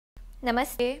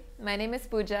Namaste, my name is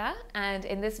Pooja, and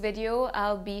in this video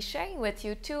I'll be sharing with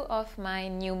you two of my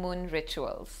new moon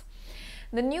rituals.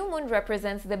 The new moon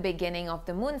represents the beginning of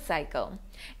the moon cycle.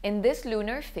 In this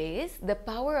lunar phase, the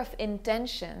power of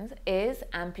intentions is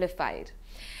amplified.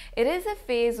 It is a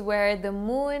phase where the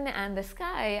moon and the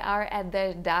sky are at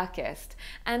their darkest,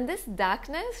 and this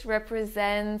darkness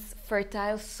represents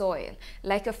fertile soil,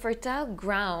 like a fertile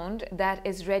ground that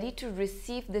is ready to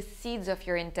receive the seeds of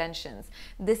your intentions,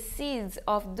 the seeds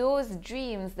of those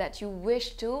dreams that you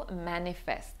wish to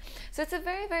manifest. So it's a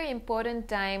very, very important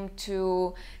time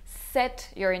to set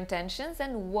your intentions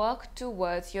and work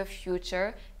towards your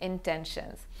future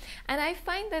intentions. And I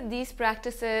find that these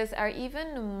practices are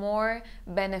even more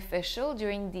beneficial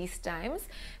during these times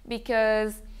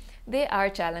because they are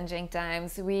challenging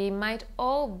times. We might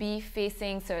all be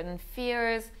facing certain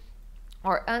fears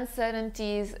or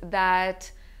uncertainties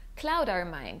that cloud our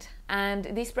mind, and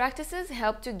these practices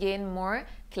help to gain more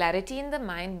clarity in the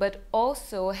mind, but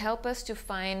also help us to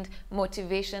find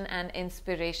motivation and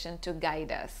inspiration to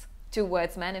guide us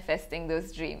towards manifesting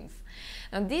those dreams.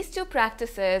 Now, these two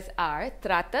practices are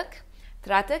Trataka.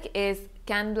 Trataka is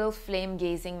candle flame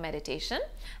gazing meditation,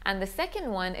 and the second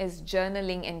one is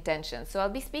journaling intention. So I'll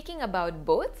be speaking about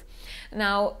both.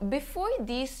 Now, before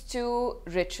these two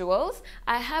rituals,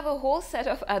 I have a whole set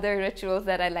of other rituals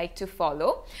that I like to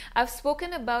follow. I've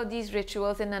spoken about these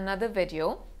rituals in another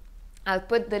video. I'll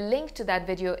put the link to that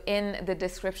video in the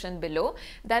description below.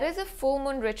 That is a full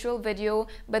moon ritual video,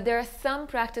 but there are some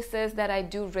practices that I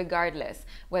do regardless,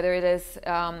 whether it is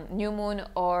new moon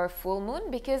or full moon,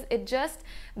 because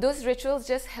those rituals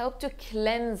just help to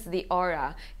cleanse the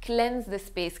aura, cleanse the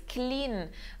space, clean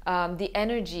the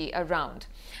energy around.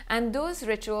 And those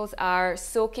rituals are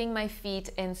soaking my feet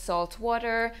in salt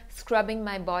water, scrubbing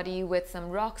my body with some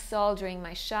rock salt during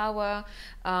my shower,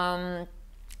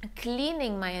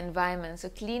 cleaning my environment, so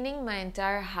cleaning my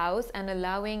entire house and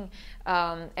allowing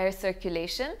air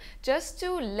circulation, just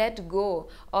to let go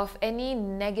of any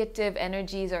negative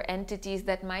energies or entities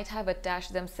that might have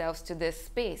attached themselves to this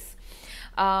space.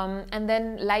 And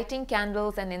then lighting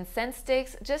candles and incense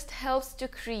sticks just helps to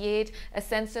create a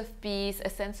sense of peace, a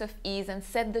sense of ease, and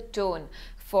set the tone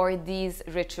for these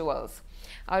rituals.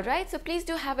 Alright, so please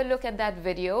do have a look at that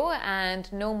video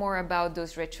and know more about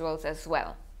those rituals as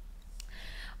well.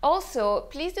 Also,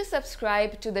 please do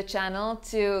subscribe to the channel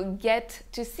to get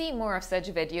to see more of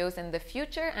such videos in the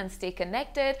future and stay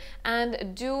connected,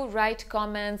 and do write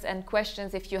comments and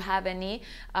questions if you have any,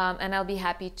 and I'll be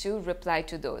happy to reply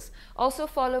to those. Also,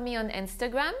 follow me on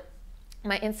Instagram.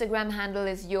 My Instagram handle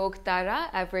is yogtara.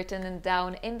 I've written it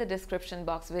down in the description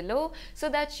box below so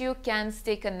that you can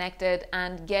stay connected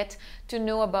and get to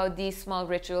know about these small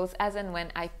rituals as and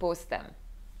when I post them.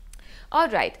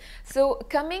 Alright, so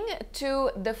coming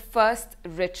to the first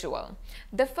ritual.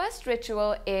 The first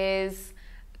ritual is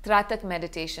Trataka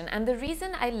meditation, and the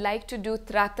reason I like to do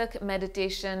Trataka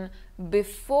meditation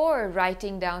before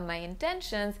writing down my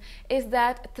intentions is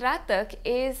that Trataka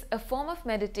is a form of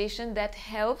meditation that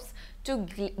helps to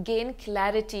gain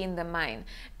clarity in the mind.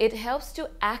 It helps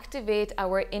to activate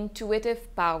our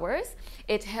intuitive powers.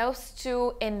 It helps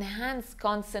to enhance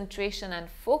concentration and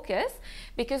focus,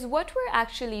 because what we're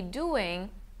actually doing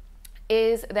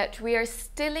is that we are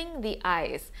stilling the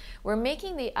eyes. We're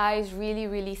making the eyes really,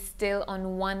 really still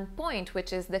on one point,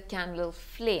 which is the candle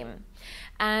flame.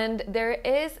 And there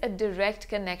is a direct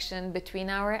connection between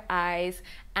our eyes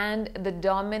and the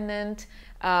dominant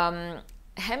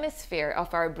hemisphere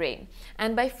of our brain.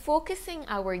 And by focusing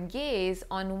our gaze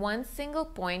on one single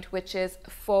point, which is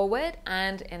forward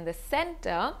and in the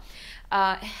center,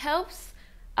 helps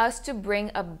us to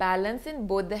bring a balance in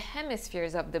both the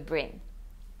hemispheres of the brain.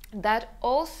 That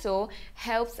also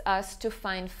helps us to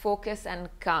find focus and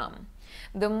calm.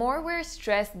 The more we're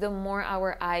stressed, the more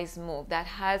our eyes move. That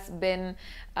has been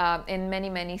in many,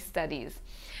 many studies.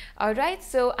 Alright,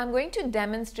 so I'm going to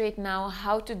demonstrate now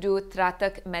how to do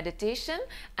Trataka meditation,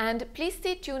 and please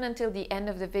stay tuned until the end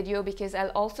of the video, because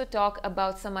I'll also talk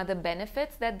about some other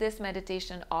benefits that this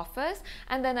meditation offers,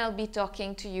 and then I'll be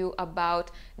talking to you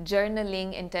about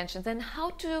journaling intentions and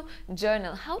how to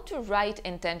journal, how to write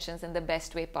intentions in the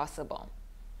best way possible.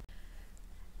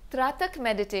 Trataka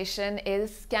meditation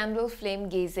is candle flame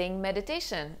gazing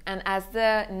meditation, and as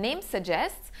the name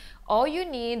suggests, all you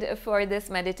need for this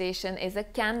meditation is a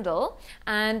candle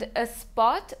and a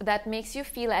spot that makes you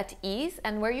feel at ease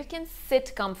and where you can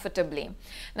sit comfortably.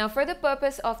 Now, for the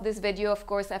purpose of this video, of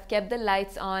course, I've kept the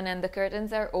lights on and the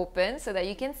curtains are open so that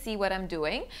you can see what I'm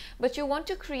doing, but you want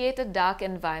to create a dark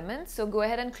environment, so go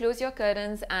ahead and close your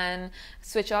curtains and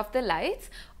switch off the lights.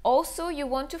 Also, you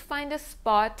want to find a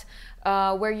spot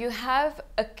where you have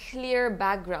a clear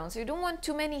background. So you don't want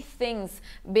too many things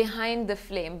behind the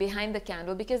flame, behind the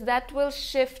candle, because that will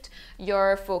shift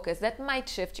your focus. That might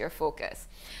shift your focus.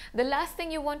 The last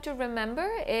thing you want to remember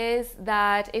is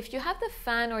that if you have the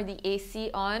fan or the AC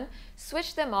on,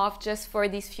 switch them off just for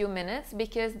these few minutes,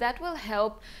 because that will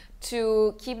help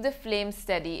to keep the flame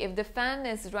steady. If the fan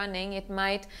is running, it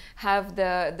might have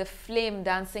the flame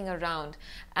dancing around,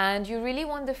 and you really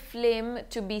want the flame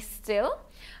to be still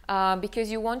because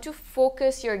you want to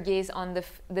focus your gaze on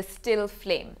the still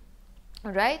flame.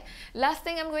 All right. Last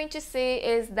thing I'm going to say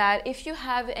is that if you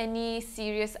have any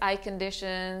serious eye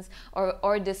conditions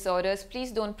or disorders,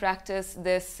 please don't practice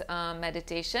this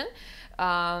meditation,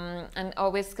 and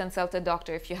always consult a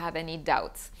doctor if you have any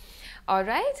doubts. All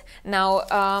right, now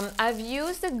I've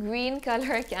used a green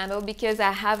color candle because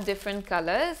I have different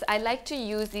colors. I like to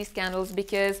use these candles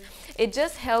because it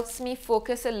just helps me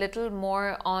focus a little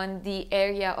more on the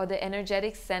area or the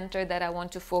energetic center that I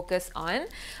want to focus on.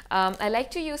 I like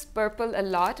to use purple a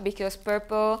lot because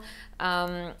purple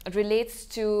relates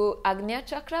to Agnya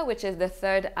Chakra, which is the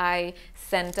third eye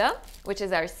center, which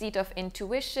is our seat of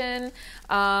intuition.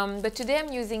 But today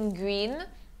I'm using green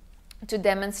to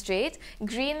demonstrate.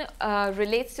 Green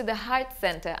relates to the heart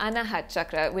center, Anahat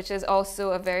Chakra, which is also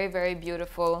a very, very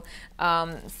beautiful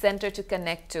center to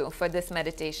connect to for this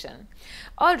meditation.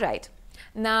 All right,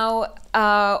 now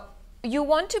you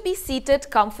want to be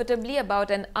seated comfortably about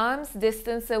an arm's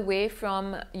distance away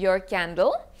from your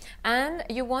candle, and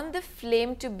you want the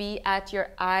flame to be at your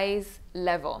eyes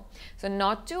level. So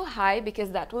not too high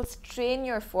because that will strain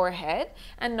your forehead,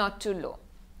 and not too low.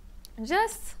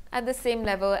 Just at the same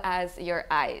level as your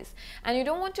eyes. And you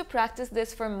don't want to practice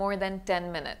this for more than 10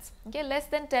 minutes. Okay, less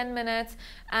than 10 minutes,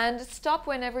 and stop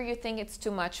whenever you think it's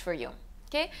too much for you.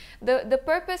 Okay, the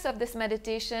purpose of this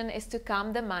meditation is to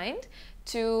calm the mind,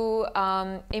 to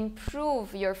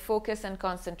improve your focus and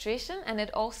concentration, and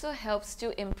it also helps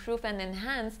to improve and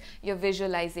enhance your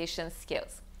visualization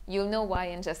skills. You'll know why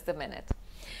in just a minute.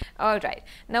 All right,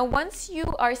 now once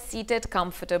you are seated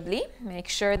comfortably, make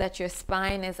sure that your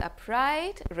spine is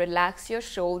upright, relax your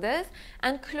shoulders,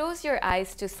 and close your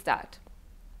eyes to start.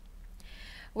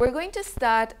 We're going to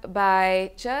start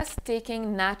by just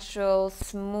taking natural,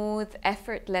 smooth,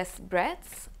 effortless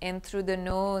breaths in through the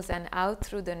nose and out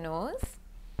through the nose.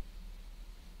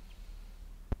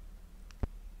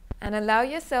 And allow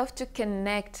yourself to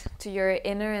connect to your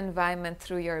inner environment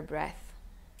through your breath.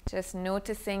 Just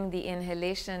noticing the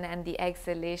inhalation and the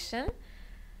exhalation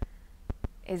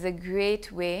is a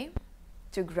great way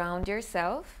to ground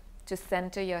yourself, to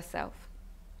center yourself.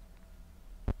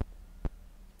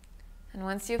 And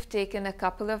once you've taken a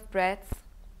couple of breaths,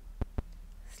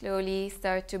 slowly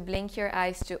start to blink your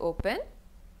eyes to open.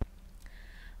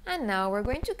 And now we're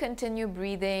going to continue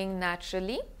breathing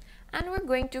naturally, and we're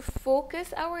going to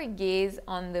focus our gaze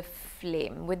on the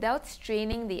flame without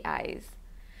straining the eyes.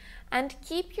 And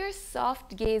keep your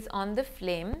soft gaze on the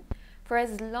flame for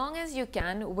as long as you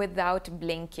can without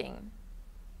blinking.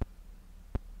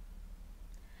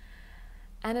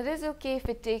 And it is okay if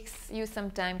it takes you some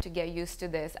time to get used to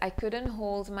this. I couldn't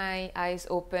hold my eyes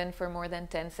open for more than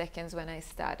 10 seconds when I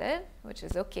started, which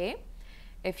is okay.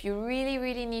 If you really,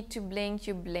 really need to blink,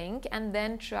 you blink, and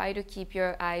then try to keep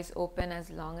your eyes open as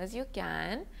long as you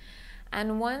can.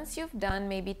 And once you've done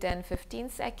maybe 10-15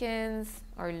 seconds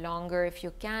or longer if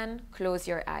you can, close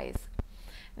your eyes.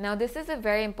 Now this is a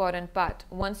very important part.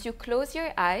 Once you close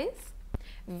your eyes,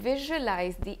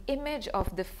 visualize the image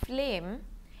of the flame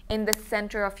in the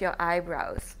center of your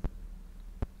eyebrows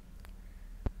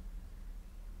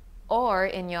or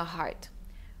in your heart.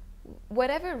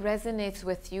 Whatever resonates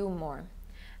with you more.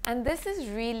 And this is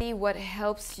really what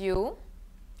helps you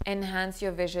enhance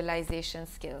your visualization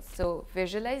skills. So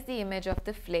visualize the image of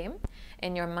the flame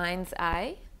in your mind's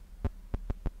eye.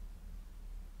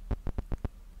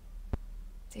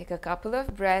 Take a couple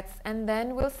of breaths, and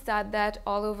then we'll start that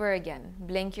all over again.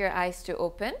 Blink your eyes to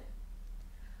open.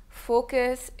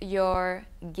 Focus your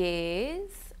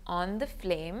gaze on the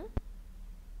flame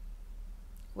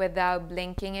without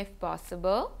blinking if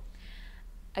possible.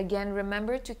 Again,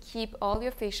 remember to keep all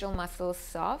your facial muscles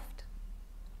soft.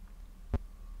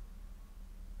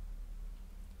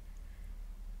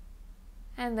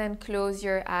 And then close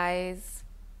your eyes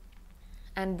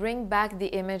and bring back the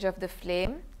image of the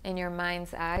flame in your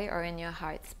mind's eye or in your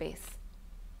heart space.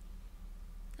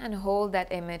 And hold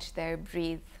that image there,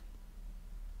 breathe.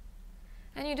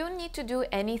 And you don't need to do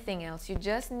anything else. You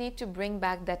just need to bring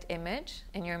back that image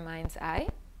in your mind's eye.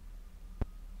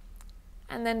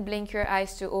 And then blink your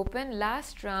eyes to open.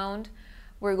 Last round,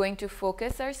 We're going to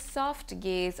focus our soft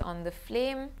gaze on the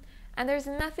flame, and there's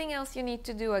nothing else you need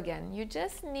to do again. You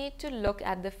just need to look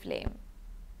at the flame.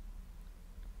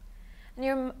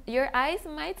 And your eyes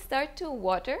might start to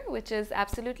water, which is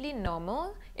absolutely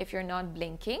normal if you're not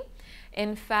blinking.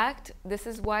 In fact, this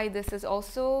is why this is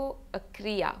also a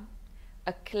kriya,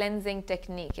 a cleansing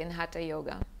technique in Hatha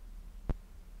Yoga.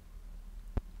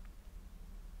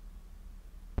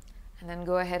 And then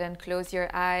go ahead and close your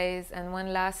eyes, and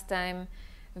one last time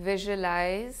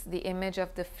visualize the image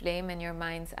of the flame in your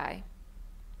mind's eye.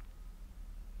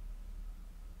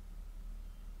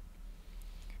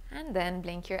 And then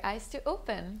blink your eyes to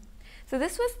open. So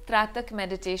this was Trataka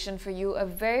meditation for you, a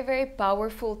very, very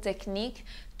powerful technique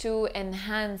to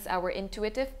enhance our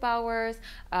intuitive powers,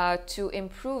 to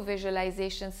improve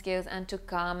visualization skills, and to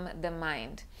calm the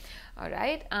mind. All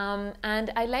right,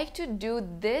 and I like to do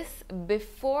this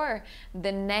before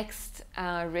the next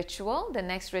ritual. The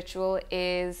next ritual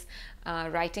is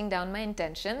writing down my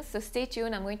intentions. So stay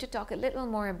tuned. I'm going to talk a little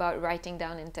more about writing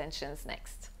down intentions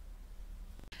next.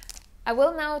 I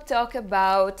will now talk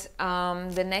about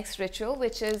the next ritual,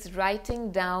 which is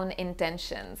writing down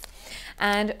intentions.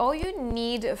 And all you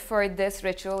need for this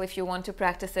ritual, if you want to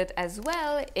practice it as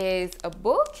well, is a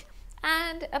book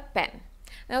and a pen.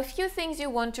 Now, a few things you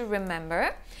want to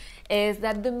remember is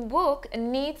that the book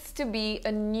needs to be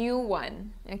a new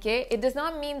one, okay? It does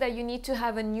not mean that you need to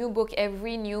have a new book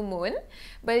every new moon,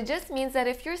 but it just means that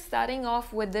if you're starting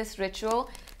off with this ritual,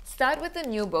 start with a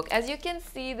new book. As you can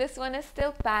see, this one is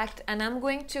still packed, and I'm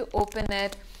going to open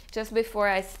it just before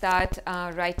I start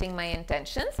writing my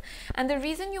intentions. And the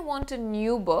reason you want a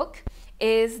new book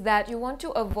is that you want to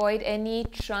avoid any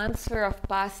transfer of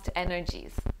past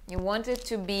energies. You want it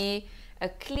to be a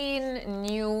clean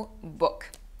new book.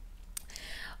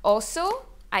 Also,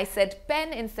 I said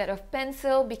pen instead of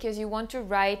pencil because you want to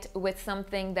write with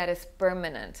something that is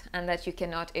permanent and that you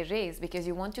cannot erase, because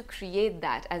you want to create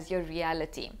that as your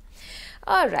reality.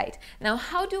 All right, now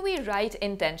how do we write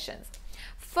intentions?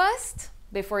 First,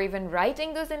 before even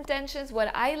writing those intentions,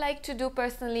 what I like to do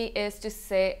personally is to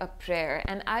say a prayer,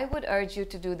 and I would urge you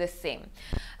to do the same.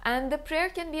 And the prayer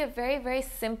can be a very, very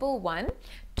simple one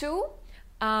to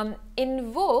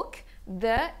invoke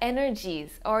the energies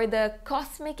or the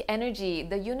cosmic energy,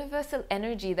 the universal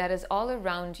energy that is all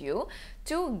around you,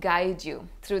 to guide you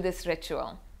through this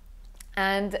ritual.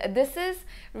 And this is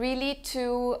really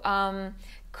to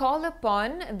call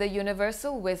upon the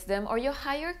universal wisdom or your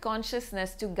higher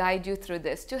consciousness to guide you through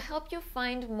this, to help you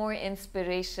find more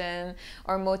inspiration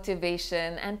or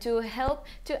motivation, and to help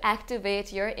to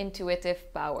activate your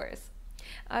intuitive powers.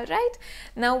 All right,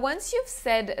 now once you've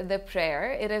said the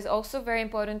prayer, it is also very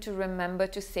important to remember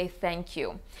to say thank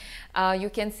you. You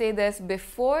can say this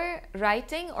before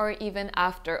writing or even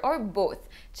after, or both.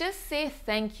 Just say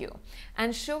thank you.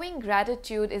 And showing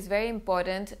gratitude is very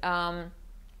important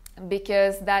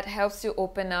because that helps you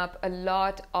open up a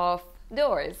lot of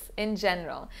doors in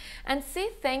general. And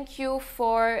say thank you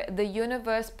for the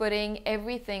universe putting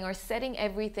everything or setting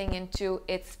everything into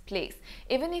its place.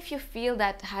 Even if you feel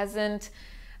that hasn't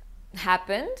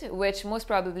happened, which most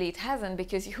probably it hasn't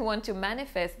because you want to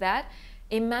manifest that,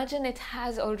 imagine it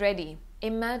has already.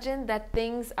 Imagine that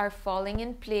things are falling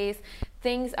in place,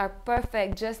 things are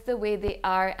perfect just the way they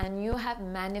are, and you have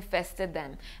manifested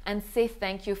them. And say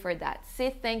thank you for that.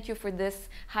 Say thank you for this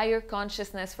higher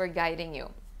consciousness for guiding you.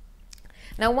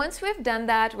 Now, once we've done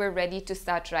that, we're ready to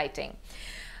start writing.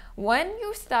 When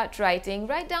you start writing,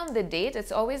 write down the date.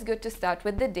 It's always good to start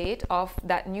with the date of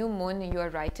that new moon you are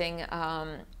writing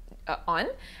on,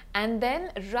 and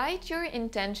then write your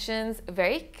intentions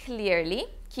very clearly.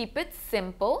 Keep it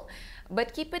simple,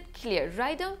 but keep it clear.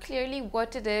 Write down clearly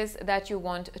what it is that you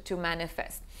want to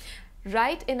manifest.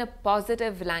 Write in a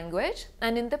positive language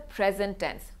and in the present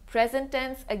tense. Present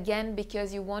tense again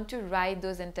because you want to write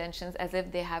those intentions as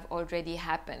if they have already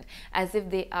happened, as if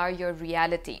they are your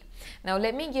reality. Now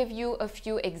let me give you a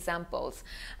few examples.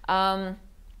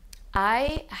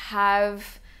 I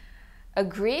have a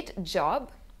great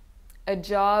job, a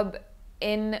job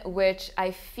in which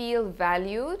I feel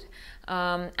valued,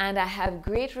 and I have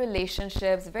great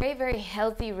relationships, very, very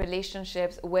healthy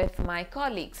relationships with my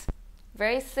colleagues.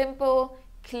 Very simple,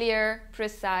 clear,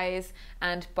 precise,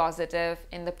 and positive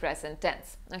in the present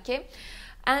tense. Okay?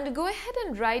 And go ahead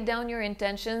and write down your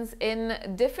intentions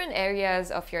in different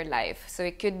areas of your life. So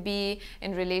it could be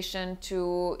in relation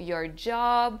to your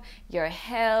job, your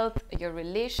health, your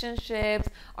relationships,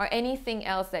 or anything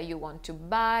else that you want to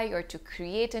buy or to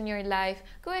create in your life.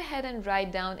 Go ahead and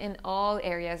write down in all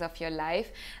areas of your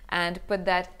life and put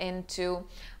that into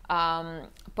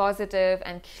positive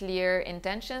and clear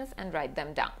intentions and write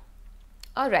them down.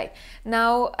 All right.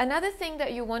 Now, another thing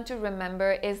that you want to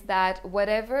remember is that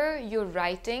whatever you're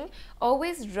writing,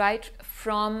 always write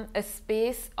from a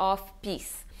space of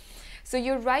peace. So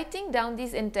you're writing down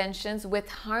these intentions with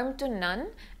harm to none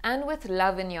and with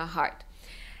love in your heart.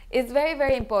 It's very,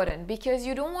 very important because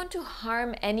you don't want to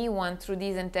harm anyone through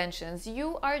these intentions.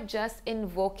 You are just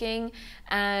invoking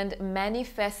and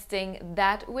manifesting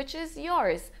that which is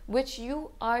yours, which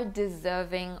you are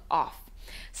deserving of.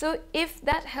 So if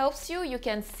that helps you, you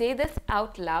can say this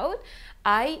out loud.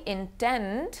 I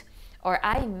intend, or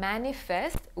I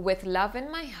manifest with love in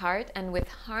my heart and with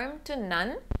harm to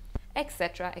none,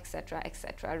 etc., etc.,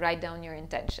 etc. Write down your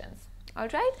intentions. All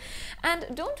right? And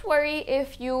don't worry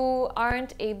if you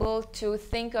aren't able to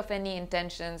think of any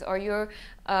intentions, or you're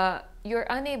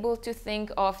unable to think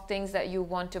of things that you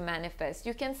want to manifest.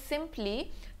 You can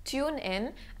simply tune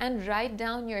in and write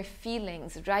down your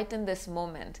feelings right in this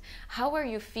moment. How are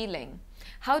you feeling?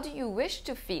 How do you wish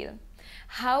to feel?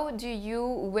 How do you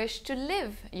wish to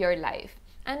live your life?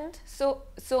 And so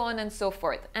on and so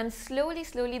forth. And slowly,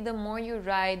 the more you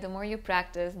write, the more you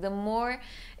practice, the more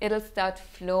it'll start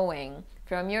flowing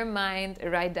from your mind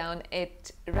right down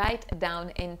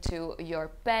into your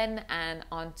pen and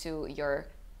onto your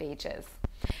pages.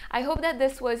 I hope that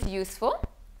this was useful.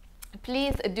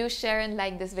 Please do share and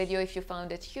like this video if you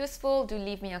found it useful. Do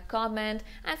leave me a comment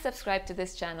and subscribe to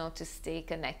this channel to stay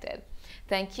connected.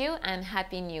 Thank you and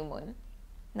happy new moon.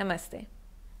 Namaste.